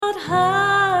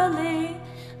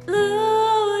hallelujah,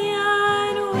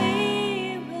 and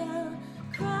we will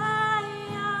cry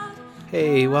out.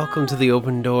 Hey, welcome to the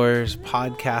Open Doors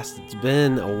podcast. It's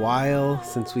been a while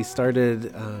since we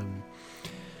started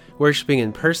worshiping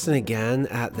in person again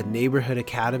at the Neighborhood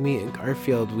Academy in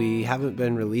Garfield. We haven't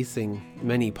been releasing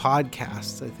many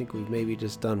podcasts. I think we've maybe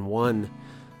just done one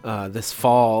this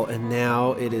fall, and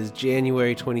now it is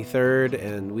January 23rd,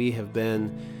 and we have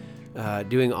been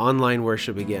doing online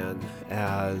worship again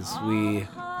as we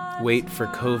wait for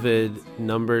COVID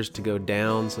numbers to go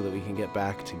down so that we can get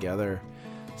back together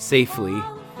safely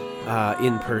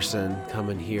in person,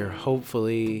 coming here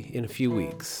hopefully in a few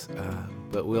weeks,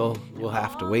 but we'll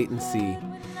have to wait and see.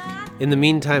 In the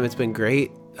meantime, it's been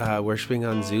great worshiping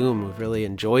on Zoom. We've really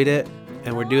enjoyed it,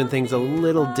 and we're doing things a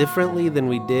little differently than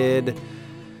we did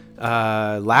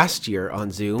last year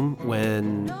on Zoom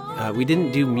when we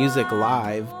didn't do music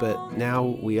live, but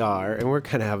now we are, and we're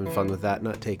kind of having fun with that,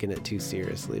 not taking it too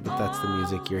seriously, but that's the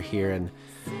music you're hearing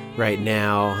right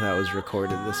now. That was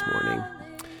recorded this morning.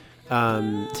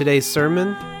 Today's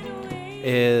sermon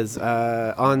is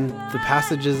on the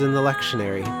passages in the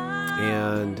lectionary,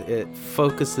 and it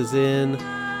focuses in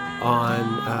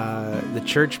on the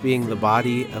church being the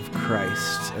body of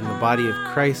Christ, and the body of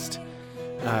Christ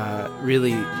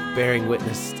really bearing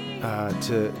witness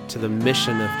to the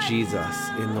mission of Jesus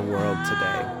in the world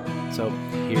today. So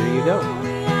here you go.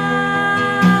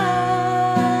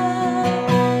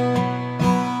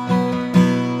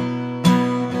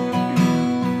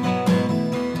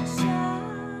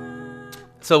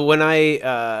 So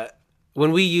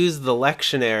when we use the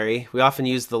lectionary, we often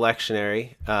use the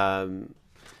lectionary. The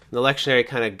lectionary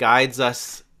kind of guides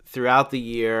us throughout the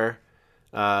year,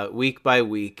 week by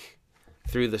week,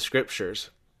 through the scriptures.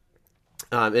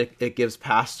 It gives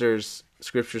pastors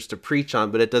scriptures to preach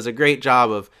on, but it does a great job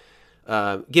of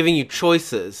giving you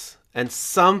choices. And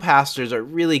some pastors are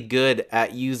really good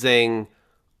at using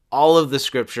all of the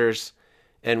scriptures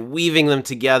and weaving them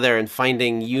together and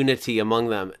finding unity among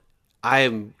them. I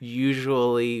am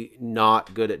usually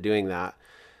not good at doing that,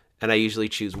 and I usually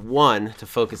choose one to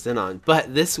focus in on.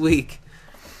 But this week,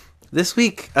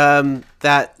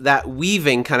 that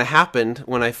weaving kind of happened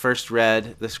when I first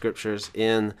read the scriptures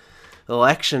in the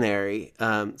lectionary.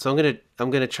 So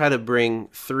I'm gonna try to bring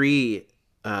three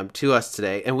to us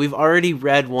today, and we've already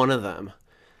read one of them.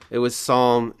 It was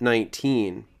Psalm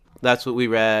 19. That's what we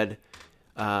read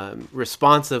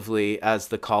responsively as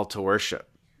the call to worship.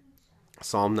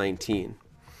 Psalm 19.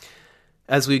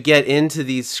 As we get into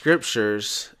these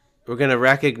scriptures, we're going to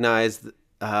recognize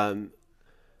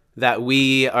that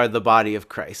we are the body of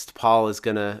Christ. Paul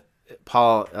in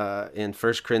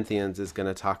 1 Corinthians is going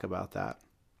to talk about that.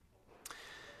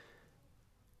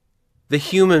 The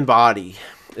human body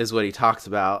is what he talks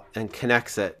about and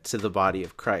connects it to the body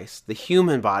of Christ. The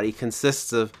human body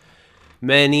consists of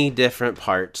many different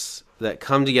parts that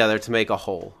come together to make a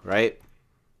whole, right?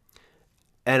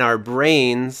 And our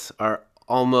brains are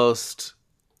almost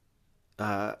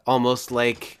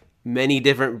like many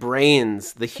different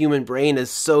brains. The human brain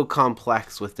is so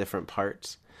complex with different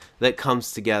parts that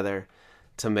comes together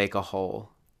to make a whole.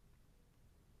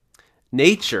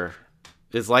 Nature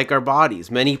is like our bodies.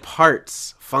 Many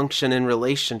parts function in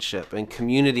relationship and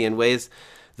community in ways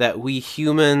that we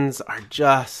humans are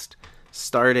just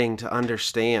starting to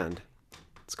understand.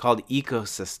 It's called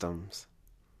ecosystems.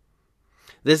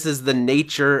 This is the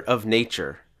nature of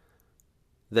nature.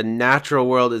 The natural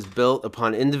world is built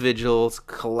upon individuals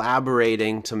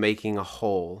collaborating to making a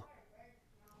whole.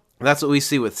 That's what we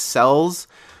see with cells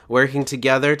working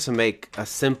together to make a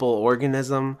simple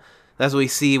organism. That's what we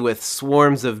see with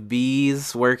swarms of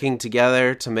bees working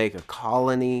together to make a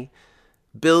colony.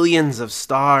 Billions of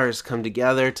stars come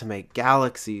together to make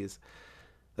galaxies.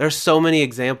 There are so many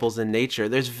examples in nature.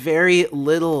 There's very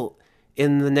little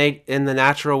in the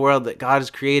natural world that God has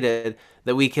created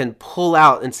that we can pull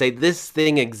out and say this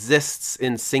thing exists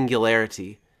in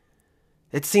singularity.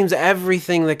 It seems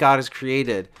everything that God has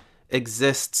created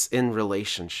exists in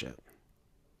relationship.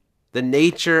 The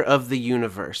nature of the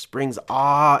universe brings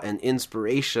awe and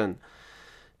inspiration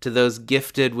to those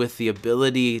gifted with the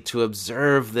ability to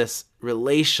observe this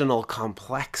relational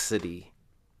complexity.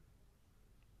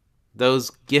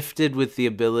 Those gifted with the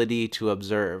ability to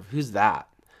observe. Who's that?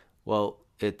 Well,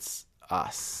 it's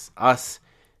us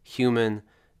human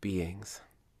beings.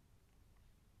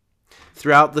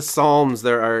 Throughout the Psalms,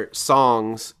 there are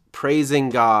songs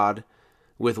praising God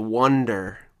with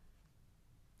wonder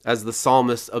as the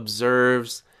psalmist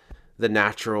observes the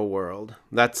natural world.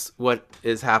 That's what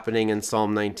is happening in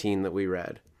Psalm 19 that we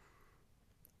read.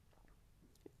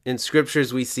 In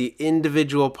scriptures, we see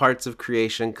individual parts of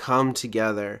creation come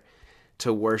together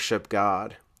to worship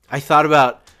God. I thought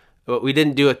about, well, we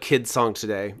didn't do a kid song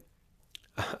today.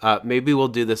 Maybe we'll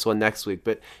do this one next week.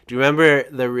 But do you remember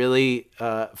the really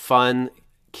fun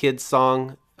kids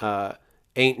song,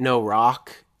 "Ain't No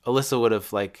Rock"? Alyssa would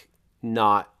have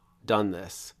not done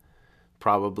this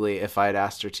probably if I'd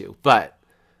asked her to. But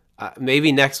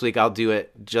maybe next week I'll do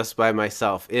it just by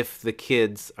myself if the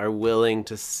kids are willing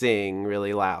to sing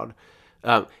really loud.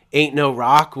 "Ain't No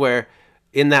Rock," where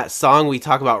in that song we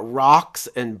talk about rocks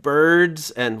and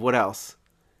birds and what else?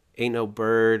 Ain't no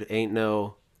bird, ain't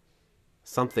no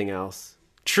something else.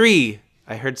 Tree.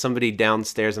 I heard somebody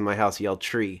downstairs in my house yell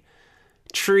tree.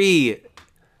 Tree.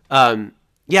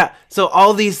 Yeah, so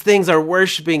all these things are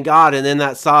worshiping God, and in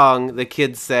that song, the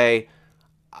kids say,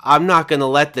 I'm not going to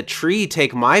let the tree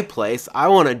take my place. I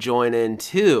want to join in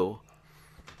too.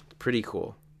 Pretty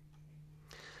cool.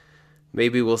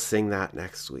 Maybe we'll sing that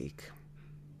next week.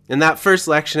 In that first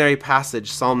lectionary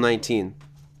passage, Psalm 19,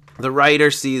 the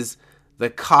writer sees the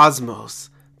cosmos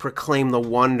proclaim the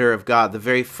wonder of God. The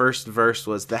very first verse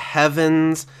was, the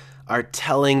heavens are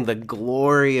telling the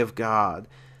glory of God,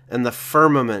 and the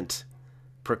firmament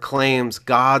proclaims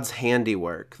God's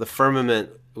handiwork. The firmament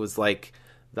was like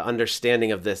the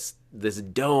understanding of this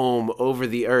dome over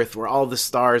the earth where all the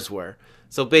stars were.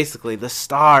 So basically, the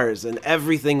stars and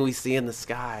everything we see in the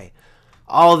sky,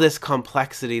 all this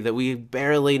complexity that we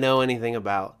barely know anything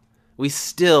about. We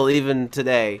still, even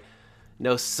today,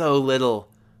 know so little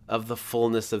of the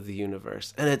fullness of the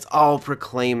universe. And it's all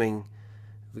proclaiming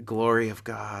the glory of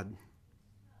God.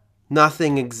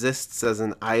 Nothing exists as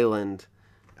an island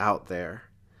out there.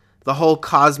 The whole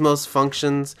cosmos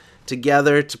functions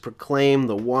together to proclaim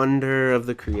the wonder of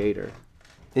the Creator.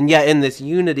 And yet in this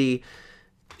unity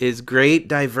is great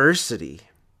diversity.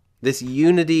 This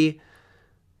unity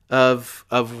of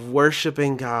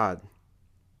worshiping God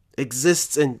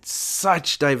exists in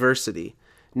such diversity.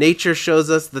 Nature shows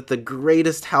us that the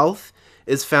greatest health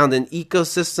is found in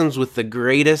ecosystems with the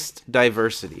greatest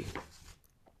diversity.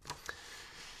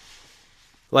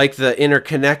 Like the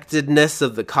interconnectedness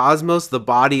of the cosmos, the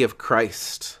body of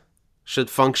Christ should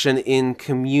function in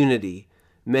community.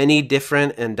 Many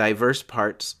different and diverse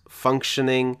parts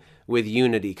functioning with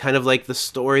unity. Kind of like the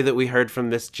story that we heard from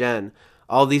Miss Jen.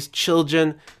 All these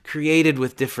children created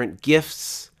with different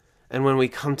gifts. And when we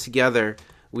come together,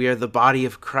 we are the body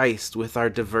of Christ with our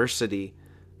diversity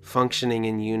functioning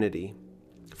in unity.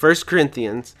 1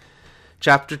 Corinthians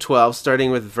chapter 12,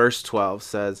 starting with verse 12,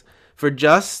 says, for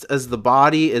just as the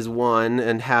body is one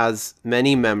and has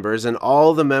many members, and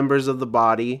all the members of the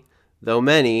body, though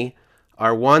many,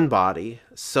 are one body,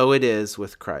 so it is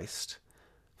with Christ.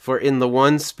 For in the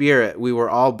one Spirit we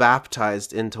were all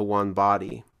baptized into one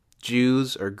body,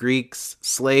 Jews or Greeks,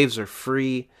 slaves or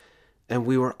free, and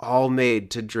we were all made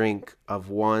to drink of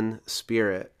one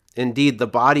Spirit. Indeed, the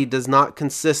body does not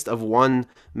consist of one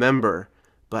member,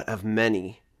 but of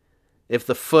many. If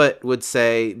the foot would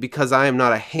say, because I am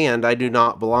not a hand, I do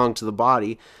not belong to the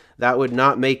body, that would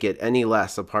not make it any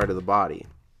less a part of the body.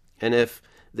 And if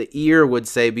the ear would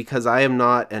say, because I am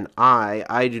not an eye,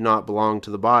 I do not belong to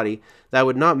the body, that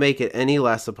would not make it any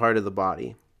less a part of the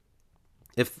body.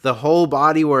 If the whole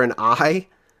body were an eye,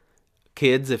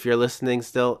 kids, if you're listening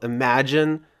still,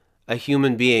 imagine a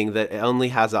human being that only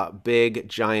has a big,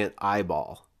 giant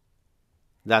eyeball.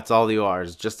 That's all you are,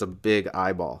 is just a big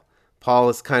eyeball. Paul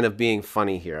is kind of being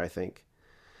funny here, I think.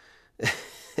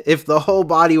 If the whole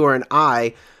body were an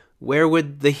eye, where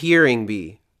would the hearing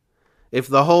be? If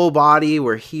the whole body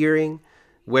were hearing,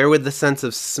 where would the sense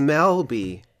of smell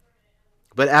be?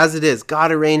 But as it is,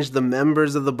 God arranged the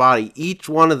members of the body, each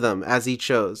one of them as he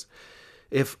chose.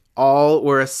 If all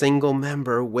were a single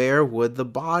member, where would the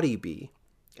body be?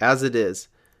 As it is,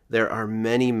 there are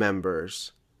many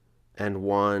members and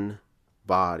one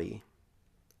body.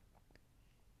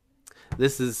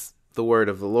 This is the word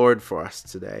of the Lord for us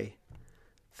today.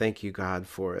 Thank you, God,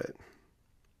 for it.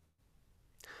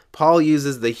 Paul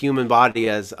uses the human body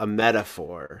as a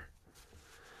metaphor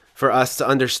for us to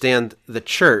understand the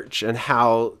church and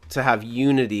how to have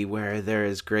unity where there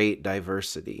is great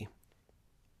diversity.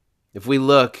 If we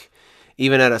look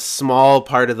even at a small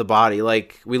part of the body,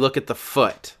 like we look at the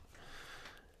foot,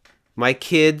 my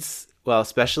kids, well,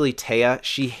 especially Taya,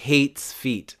 she hates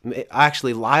feet.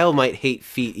 Actually, Lyle might hate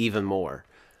feet even more.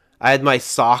 I had my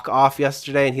sock off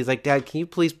yesterday, and he's like, Dad, can you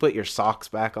please put your socks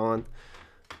back on?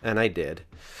 And I did.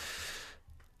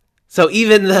 So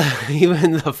even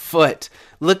the foot,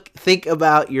 think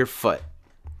about your foot.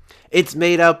 It's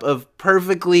made up of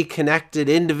perfectly connected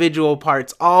individual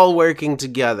parts all working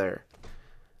together.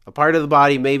 A part of the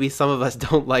body maybe some of us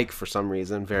don't like for some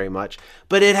reason very much,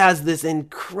 but it has this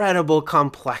incredible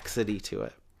complexity to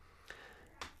it.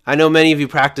 I know many of you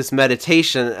practice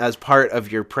meditation as part of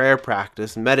your prayer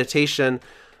practice. Meditation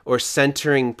or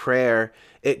centering prayer,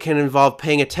 it can involve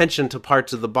paying attention to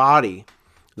parts of the body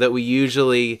that we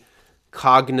usually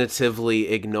cognitively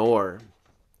ignore.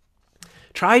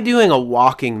 Try doing a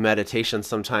walking meditation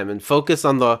sometime and focus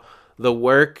on the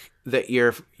work that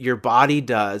your body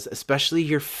does, especially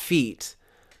your feet,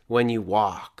 when you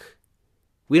walk.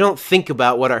 We don't think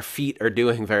about what our feet are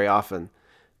doing very often,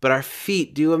 but our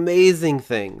feet do amazing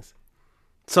things.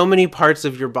 So many parts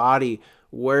of your body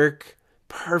work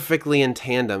perfectly in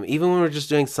tandem, even when we're just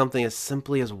doing something as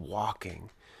simply as walking.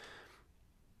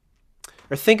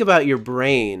 Or think about your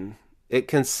brain. It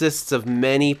consists of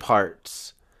many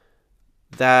parts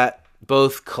that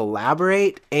both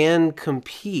collaborate and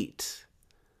compete.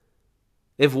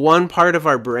 If one part of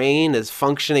our brain is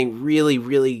functioning really,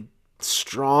 really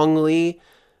strongly,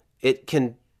 it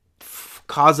can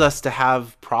cause us to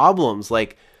have problems.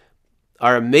 Like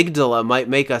our amygdala might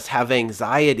make us have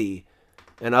anxiety,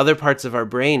 and other parts of our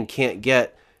brain can't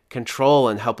get control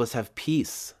and help us have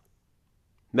peace.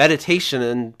 Meditation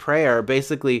and prayer are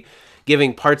basically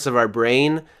giving parts of our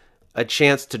brain a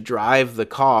chance to drive the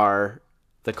car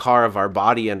of our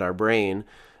body and our brain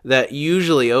that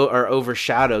usually are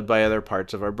overshadowed by other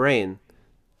parts of our brain.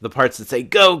 The parts that say,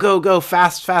 go, go, go,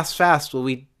 fast, fast, fast. Well,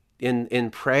 we in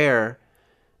prayer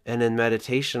and in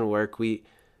meditation work, we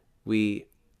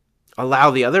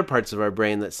allow the other parts of our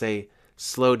brain that say,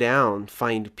 slow down,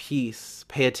 find peace,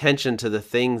 pay attention to the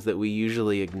things that we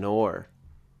usually ignore.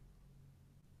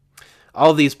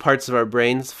 All these parts of our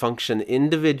brains function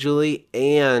individually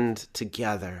and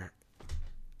together.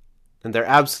 And they're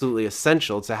absolutely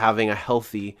essential to having a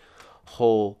healthy,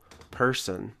 whole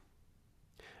person.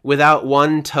 Without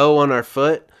one toe on our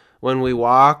foot when we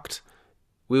walked,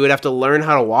 we would have to learn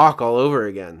how to walk all over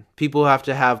again. People have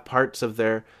to have parts of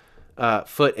their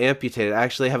foot amputated. I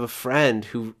actually have a friend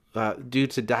who, due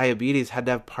to diabetes, had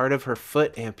to have part of her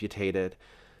foot amputated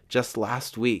just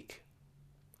last week.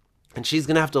 And she's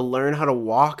going to have to learn how to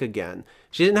walk again.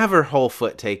 She didn't have her whole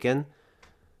foot taken,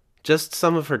 just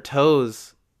some of her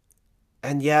toes.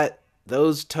 And yet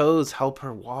those toes help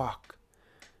her walk.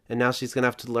 And now she's going to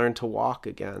have to learn to walk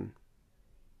again.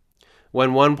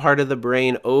 When one part of the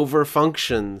brain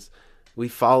overfunctions, we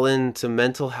fall into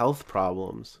mental health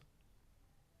problems.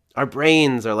 Our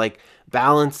brains are like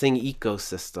balancing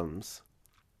ecosystems.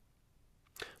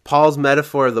 Paul's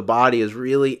metaphor of the body is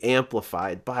really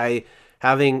amplified by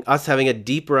having a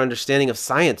deeper understanding of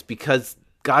science, because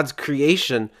God's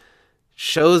creation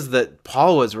shows that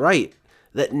Paul was right,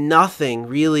 that nothing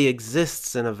really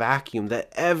exists in a vacuum,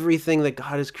 that everything that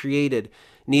God has created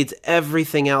needs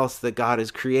everything else that God has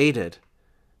created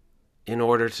in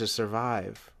order to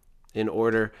survive, in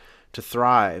order to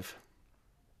thrive.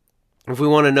 If we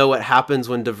want to know what happens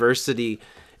when diversity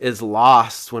is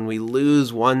lost, when we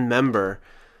lose one member,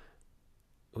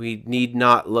 we need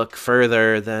not look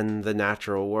further than the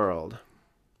natural world.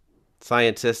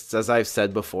 Scientists, as I've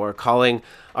said before, calling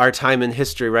our time in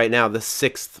history right now the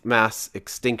sixth mass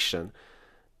extinction.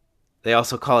 They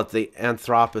also call it the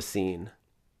Anthropocene,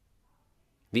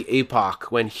 the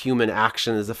epoch when human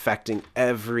action is affecting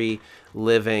every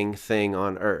living thing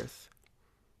on Earth.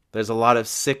 There's a lot of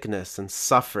sickness and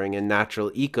suffering in natural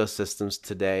ecosystems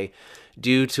today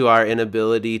due to our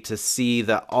inability to see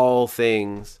that all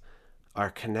things are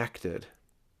connected.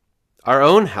 Our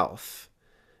own health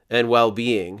and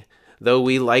well-being, though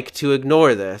we like to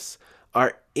ignore this,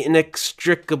 are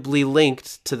inextricably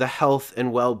linked to the health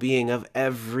and well-being of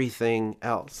everything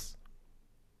else.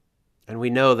 And we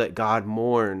know that God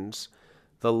mourns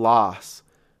the loss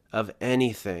of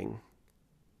anything,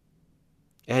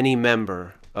 any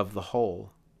member of the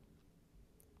whole.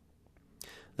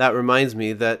 That reminds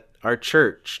me that our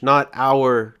church, not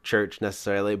our church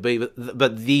necessarily, but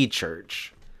the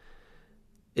church,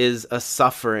 is a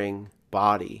suffering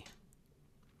body.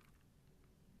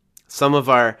 Some of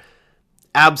our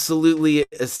absolutely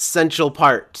essential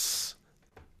parts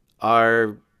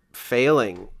are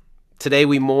failing. Today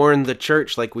we mourn the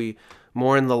church like we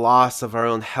mourn the loss of our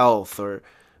own health, or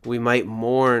we might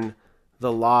mourn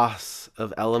the loss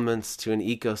of elements to an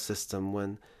ecosystem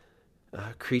when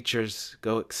creatures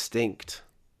go extinct.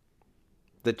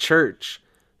 The church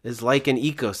is like an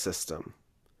ecosystem.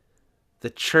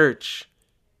 The church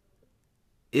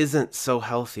isn't so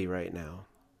healthy right now.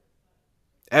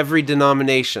 Every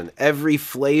denomination, every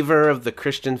flavor of the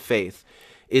Christian faith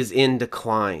is in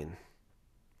decline.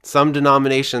 Some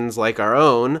denominations like our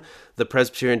own, the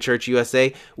Presbyterian Church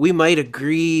USA, we might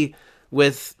agree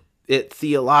with it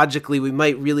theologically. We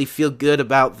might really feel good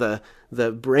about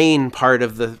the brain part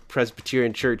of the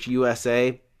Presbyterian Church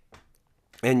USA.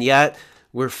 And yet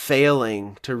we're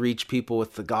failing to reach people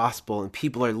with the gospel, and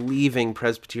people are leaving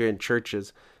Presbyterian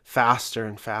churches faster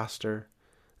and faster.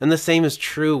 And the same is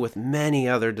true with many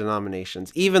other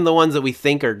denominations. Even the ones that we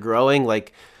think are growing,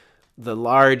 like the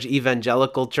large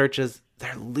evangelical churches,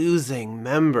 they're losing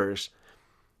members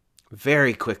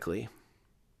very quickly.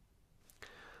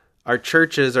 Our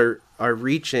churches are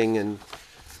reaching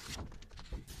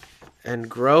and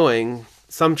growing.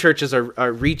 Some churches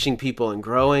are reaching people and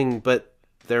growing, but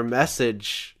their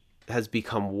message has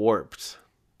become warped.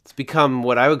 It's become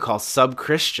what I would call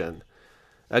sub-Christian.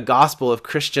 A gospel of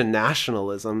Christian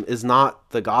nationalism is not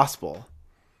the gospel.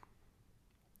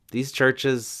 These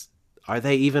churches, are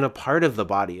they even a part of the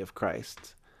body of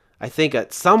Christ? I think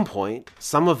at some point,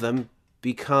 some of them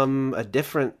become a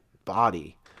different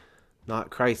body, not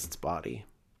Christ's body.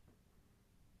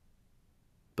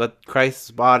 But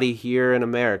Christ's body here in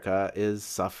America is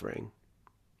suffering.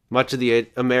 Much of the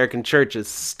American church is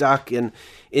stuck in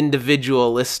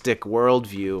individualistic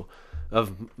worldview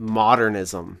of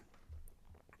modernism.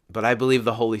 But I believe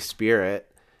the Holy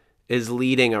Spirit is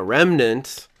leading a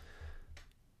remnant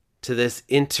to this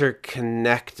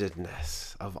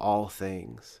interconnectedness of all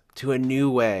things, to a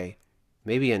new way,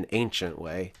 maybe an ancient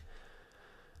way,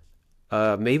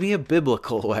 maybe a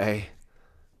biblical way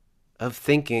of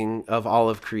thinking of all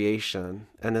of creation,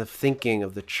 and of thinking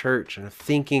of the church, and of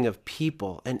thinking of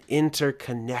people, and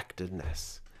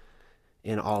interconnectedness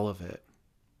in all of it.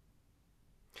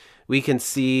 We can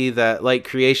see that, like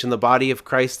creation, the body of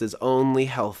Christ is only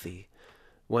healthy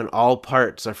when all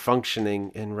parts are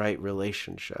functioning in right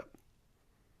relationship.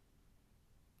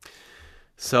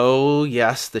 So,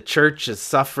 yes, the church is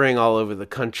suffering all over the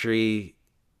country.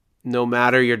 No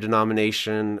matter your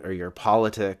denomination or your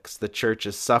politics, the church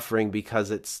is suffering because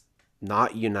it's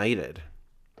not united.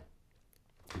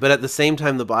 But at the same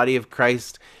time, the body of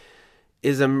Christ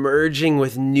is emerging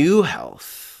with new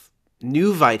health,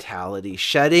 new vitality,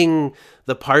 shedding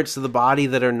the parts of the body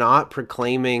that are not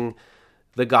proclaiming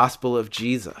the gospel of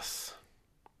Jesus.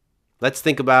 Let's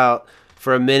think about,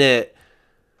 for a minute,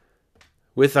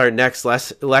 with our next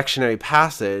lectionary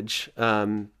passage,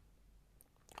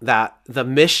 that the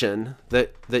mission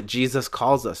that Jesus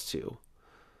calls us to,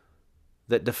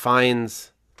 that defines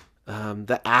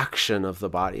the action of the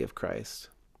body of Christ.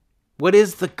 What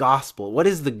is the gospel? What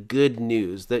is the good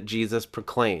news that Jesus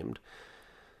proclaimed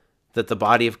that the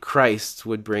body of Christ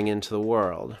would bring into the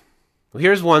world? Well,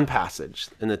 here's one passage,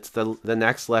 and it's the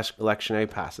next lectionary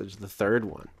passage, the third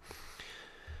one.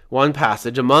 One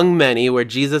passage among many where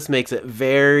Jesus makes it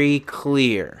very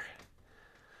clear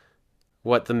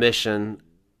what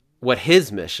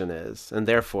his mission is, and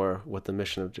therefore what the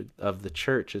mission of the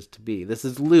church is to be. This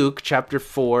is Luke chapter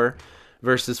 4,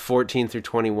 verses 14 through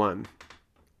 21.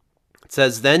 It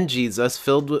says, "Then Jesus,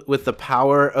 filled with the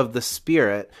power of the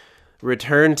Spirit,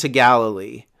 returned to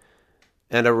Galilee,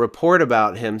 and a report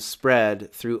about him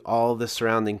spread through all the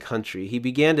surrounding country. He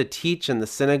began to teach in the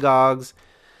synagogues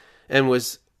and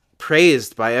was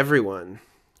praised by everyone.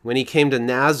 When he came to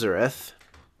Nazareth,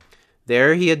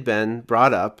 there he had been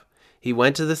brought up. He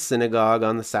went to the synagogue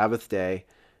on the Sabbath day,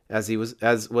 as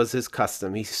was his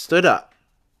custom. He stood up."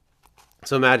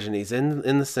 So imagine he's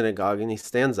in the synagogue, and he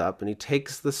stands up and he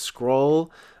takes the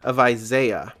scroll of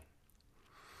Isaiah.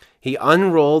 He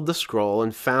unrolled the scroll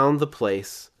and found the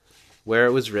place where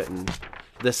it was written,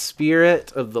 "The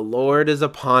Spirit of the Lord is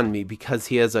upon me, because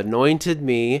he has anointed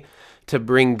me to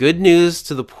bring good news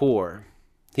to the poor.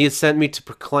 He has sent me to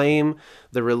proclaim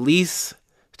the release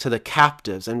to the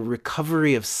captives and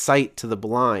recovery of sight to the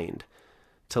blind,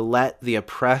 to let the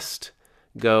oppressed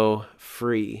go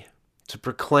free, to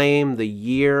proclaim the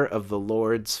year of the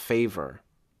Lord's favor."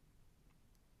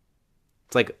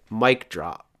 It's like mic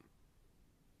drop.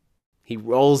 He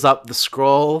rolls up the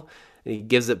scroll and he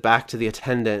gives it back to the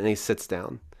attendant and he sits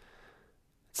down.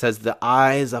 It says, "The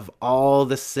eyes of all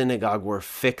the synagogue were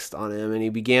fixed on him, and he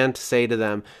began to say to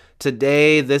them,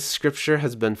 'Today this scripture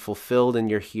has been fulfilled in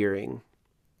your hearing.'"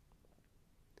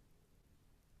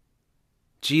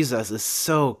 Jesus is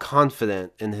so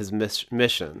confident in his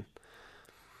mission.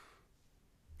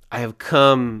 "I have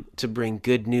come to bring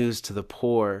good news to the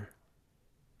poor."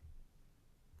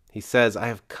 He says, I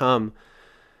have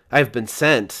been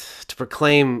sent to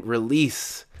proclaim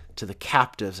release to the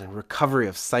captives and recovery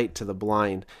of sight to the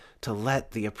blind, to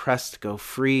let the oppressed go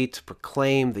free, to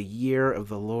proclaim the year of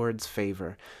the Lord's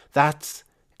favor." That's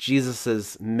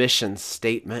Jesus's mission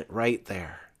statement right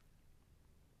there.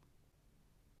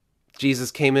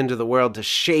 Jesus came into the world to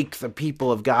shake the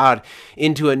people of God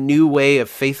into a new way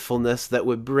of faithfulness that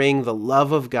would bring the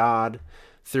love of God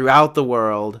throughout the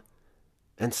world,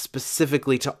 and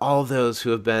specifically to all those who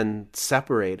have been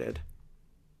separated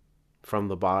from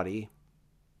the body.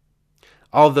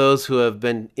 All those who have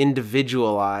been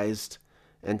individualized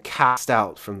and cast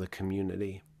out from the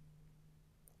community.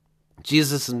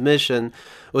 Jesus' mission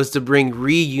was to bring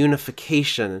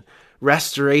reunification,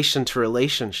 restoration to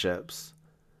relationships,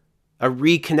 a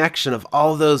reconnection of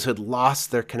all those who had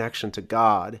lost their connection to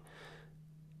God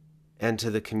and to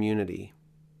the community.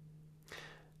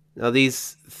 Now,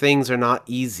 these things are not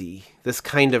easy. This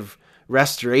kind of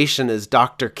restoration is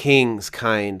Dr. King's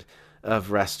kind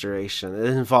of restoration. It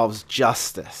involves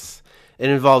justice. It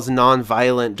involves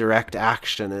nonviolent direct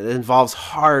action. It involves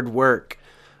hard work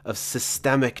of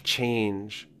systemic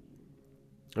change.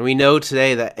 And we know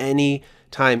today that any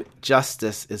time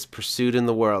justice is pursued in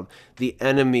the world, the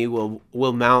enemy will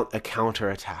mount a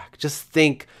counterattack. Just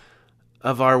think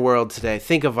of our world today.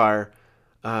 Think of our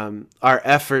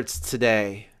efforts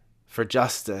today for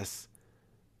justice.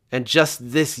 And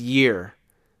just this year,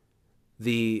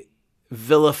 the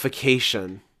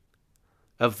vilification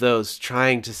of those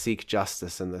trying to seek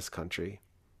justice in this country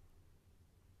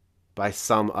by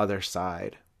some other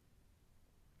side.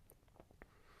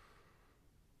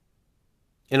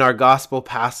 In our gospel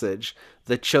passage,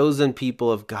 the chosen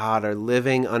people of God are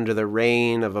living under the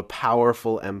reign of a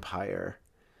powerful empire.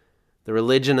 The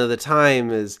religion of the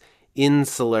time is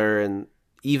insular and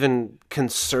even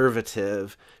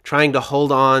conservative, trying to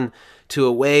hold on to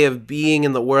a way of being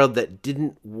in the world that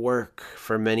didn't work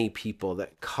for many people,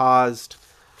 that caused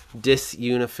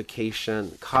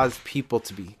disunification, caused people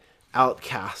to be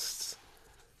outcasts,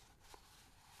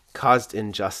 caused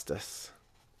injustice.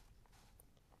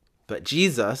 But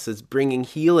Jesus is bringing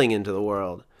healing into the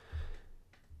world,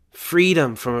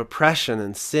 freedom from oppression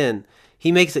and sin.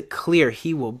 He makes it clear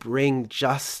he will bring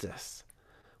justice.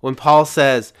 When Paul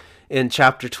says in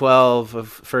chapter 12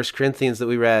 of 1 Corinthians that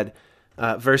we read,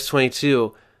 verse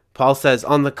 22, Paul says,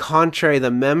 "On the contrary, the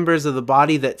members of the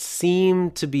body that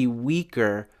seem to be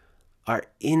weaker are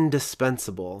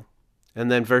indispensable." And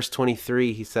then verse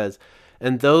 23, he says,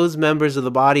 "And those members of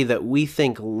the body that we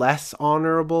think less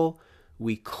honorable,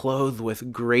 we clothe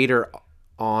with greater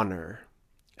honor.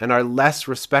 And our less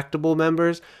respectable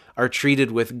members are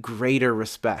treated with greater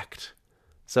respect."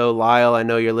 So Lyle, I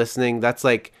know you're listening.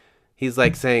 He's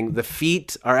like saying the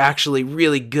feet are actually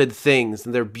really good things,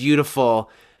 and they're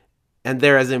beautiful, and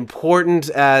they're as important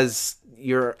as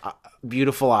your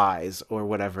beautiful eyes or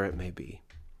whatever it may be.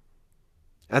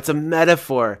 That's a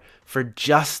metaphor for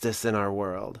justice in our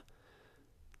world.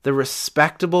 The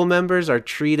respectable members are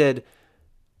treated,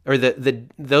 or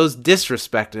those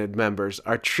disrespected members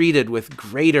are treated with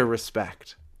greater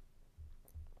respect.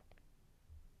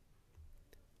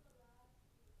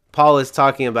 Paul is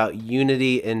talking about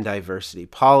unity in diversity.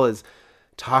 Paul is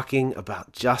talking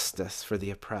about justice for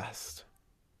the oppressed.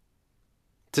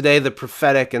 Today, the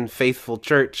prophetic and faithful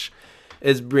church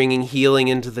is bringing healing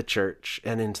into the church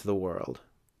and into the world.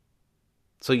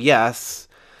 So yes,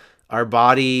 our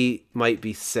body might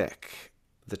be sick,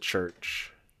 the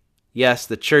church. Yes,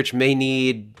 the church may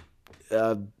need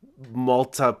a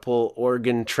multiple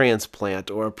organ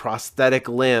transplant or a prosthetic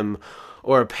limb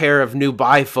or a pair of new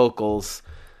bifocals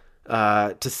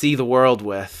to see the world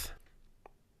with.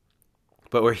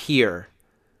 But we're here,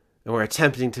 and we're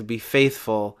attempting to be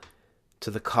faithful to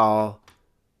the call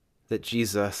that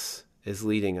Jesus is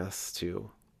leading us to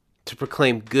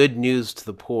proclaim good news to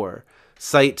the poor,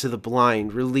 sight to the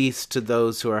blind, release to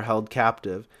those who are held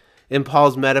captive. In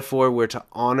Paul's metaphor, we're to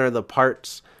honor the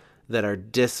parts that are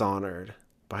dishonored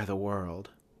by the world.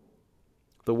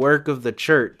 The work of the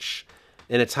church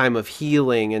in a time of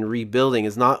healing and rebuilding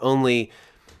is not only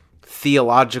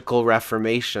theological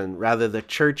reformation, rather the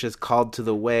church is called to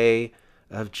the way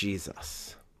of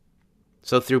Jesus.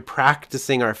 So through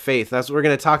practicing our faith, that's what we're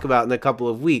going to talk about in a couple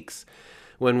of weeks.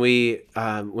 When we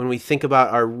think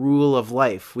about our rule of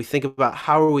life, we think about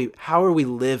how are we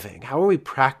living? How are we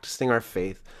practicing our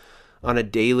faith on a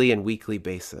daily and weekly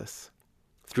basis?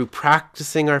 Through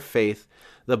practicing our faith,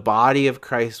 the body of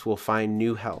Christ will find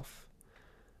new health.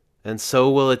 And so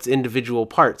will its individual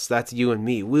parts. That's you and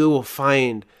me. We will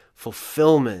find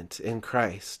fulfillment in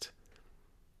Christ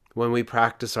when we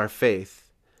practice our faith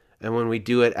and when we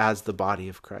do it as the body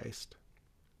of Christ.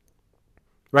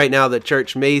 Right now, the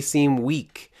church may seem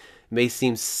weak, may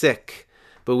seem sick,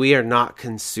 but we are not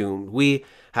consumed. We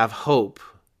have hope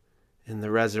in the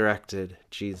resurrected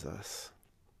Jesus.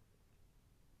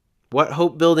 What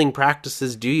hope-building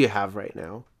practices do you have right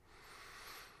now?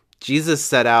 Jesus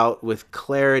set out with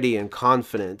clarity and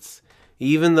confidence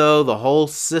even though the whole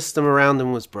system around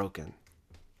him was broken.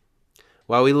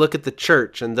 While we look at the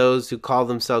church and those who call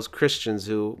themselves Christians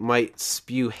who might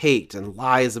spew hate and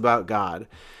lies about God,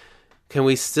 can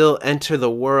we still enter the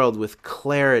world with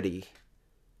clarity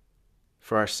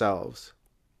for ourselves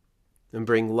and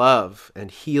bring love and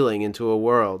healing into a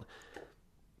world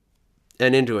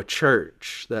and into a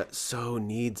church that so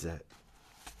needs it?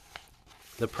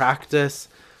 The practice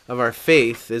of our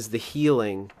faith is the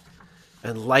healing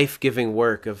and life-giving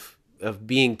work of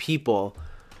being people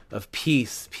of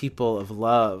peace, people of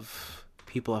love,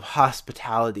 people of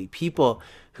hospitality, people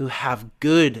who have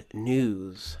good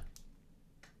news.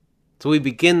 So we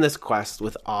begin this quest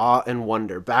with awe and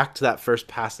wonder. Back to that first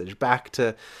passage, back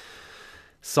to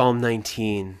Psalm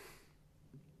 19.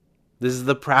 This is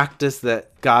the practice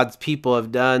that God's people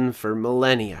have done for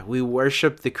millennia. We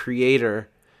worship the Creator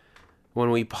when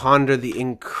we ponder the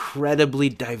incredibly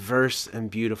diverse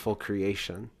and beautiful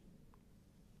creation.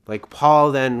 Like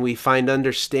Paul, then, we find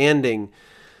understanding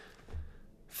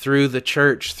through the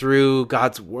church, through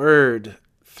God's word,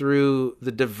 through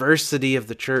the diversity of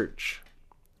the church.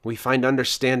 We find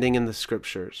understanding in the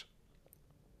scriptures.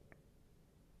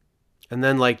 And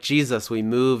then, like Jesus, we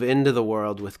move into the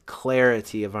world with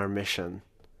clarity of our mission.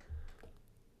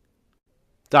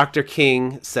 Dr.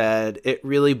 King said, it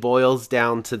really boils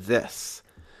down to this,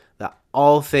 that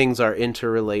all things are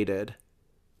interrelated.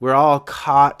 We're all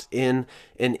caught in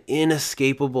an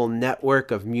inescapable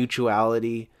network of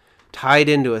mutuality, tied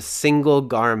into a single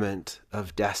garment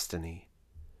of destiny.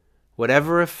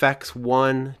 Whatever affects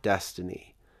one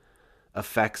destiny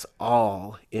affects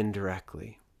all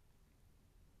indirectly.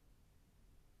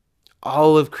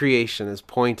 All of creation is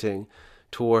pointing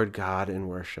toward God in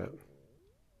worship.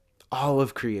 All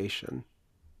of creation.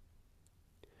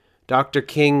 Dr.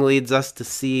 King leads us to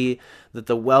see that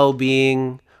the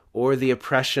well-being or the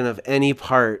oppression of any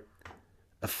part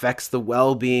affects the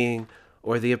well-being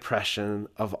or the oppression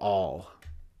of all.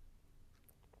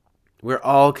 We're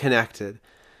all connected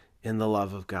in the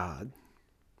love of God.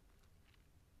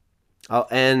 I'll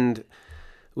end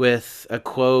with a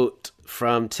quote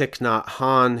from Thich Nhat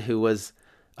Hanh, who was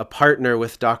a partner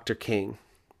with Dr. King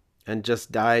and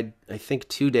just died, I think,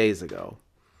 2 days ago.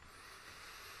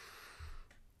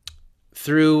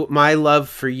 Through my love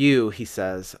for you, he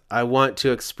says, I want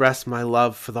to express my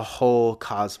love for the whole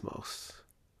cosmos,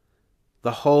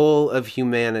 the whole of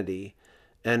humanity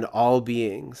and all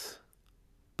beings.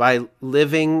 By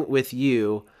living with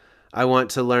you, I want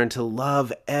to learn to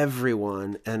love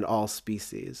everyone and all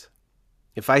species.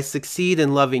 If I succeed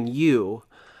in loving you,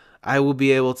 I will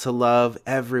be able to love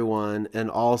everyone and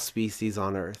all species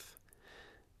on earth.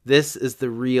 This is the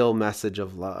real message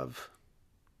of love,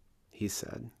 he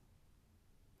said.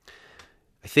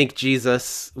 I think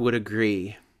Jesus would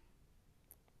agree.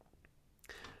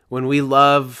 When we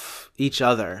love each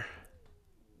other,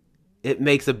 it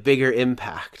makes a bigger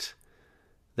impact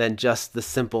than just the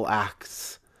simple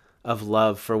acts of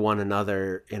love for one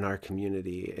another in our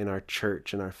community, in our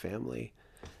church, in our family.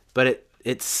 But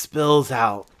it spills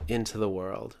out into the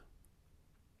world.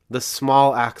 The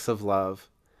small acts of love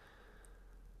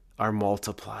are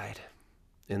multiplied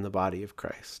in the body of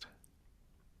Christ.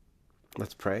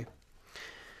 Let's pray.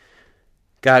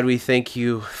 God, we thank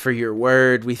you for your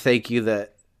word. We thank you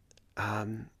that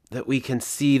we can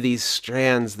see these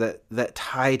strands that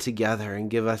tie together and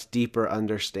give us deeper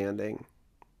understanding.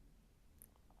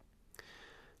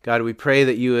 God, we pray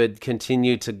that you would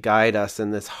continue to guide us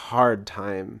in this hard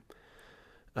time.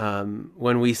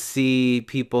 When we see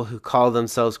people who call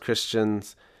themselves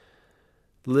Christians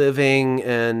living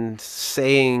and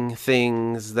saying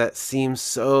things that seem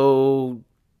so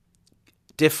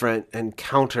different and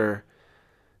counter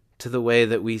to the way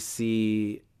that we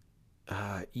see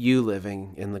you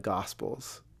living in the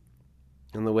Gospels,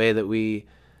 and the way that we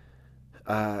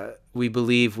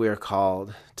believe we are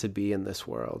called to be in this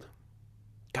world.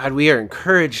 God, we are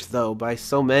encouraged, though, by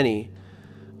so many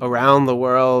around the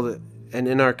world and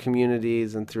in our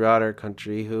communities and throughout our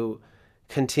country who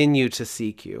continue to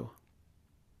seek you.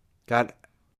 God,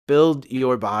 build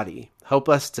your body. Help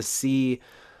us to see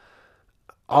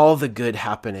all the good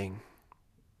happening.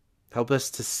 Help us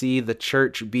to see the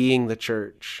church being the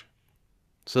church,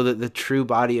 so that the true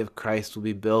body of Christ will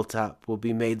be built up, will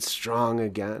be made strong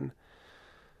again.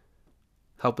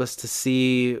 Help us to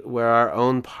see where our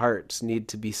own parts need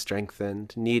to be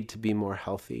strengthened, need to be more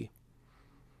healthy.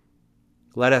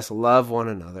 Let us love one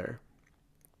another.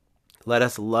 Let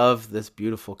us love this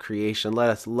beautiful creation. Let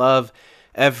us love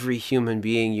every human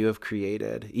being you have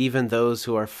created, even those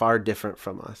who are far different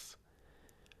from us.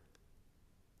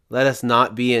 Let us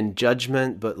not be in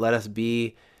judgment, but let us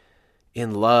be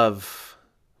in love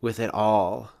with it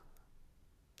all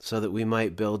so that we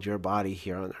might build your body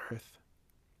here on earth.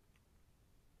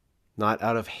 Not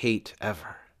out of hate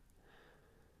ever,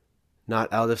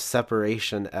 not out of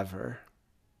separation ever,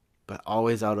 but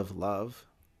always out of love.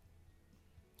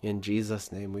 In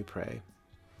Jesus' name we pray.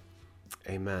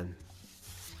 Amen.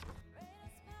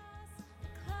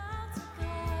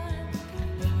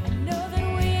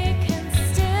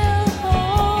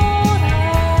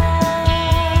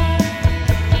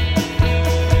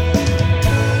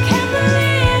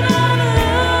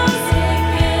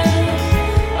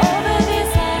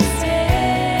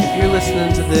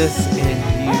 Listening to this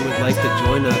and you would like to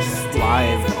join us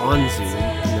live on Zoom,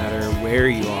 no matter where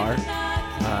you are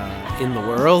in the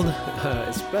world,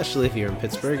 especially if you're in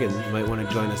Pittsburgh and you might want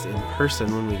to join us in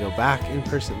person when we go back in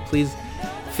person, please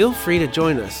feel free to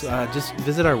join us. Just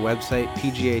visit our website,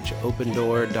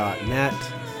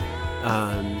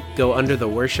 pghopendoor.net. Go under the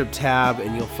worship tab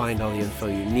and you'll find all the info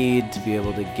you need to be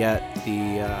able to get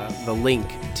the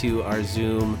link to our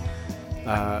Zoom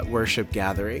worship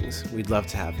gatherings. We'd love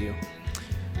to have you.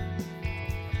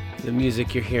 The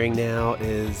music you're hearing now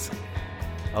is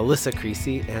Alyssa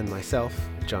Creasy and myself,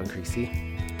 John Creasy,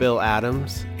 Bill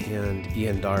Adams, and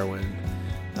Ian Darwin.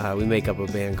 We make up a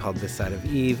band called This Side of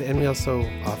Eve, and we also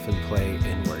often play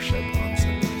in worship on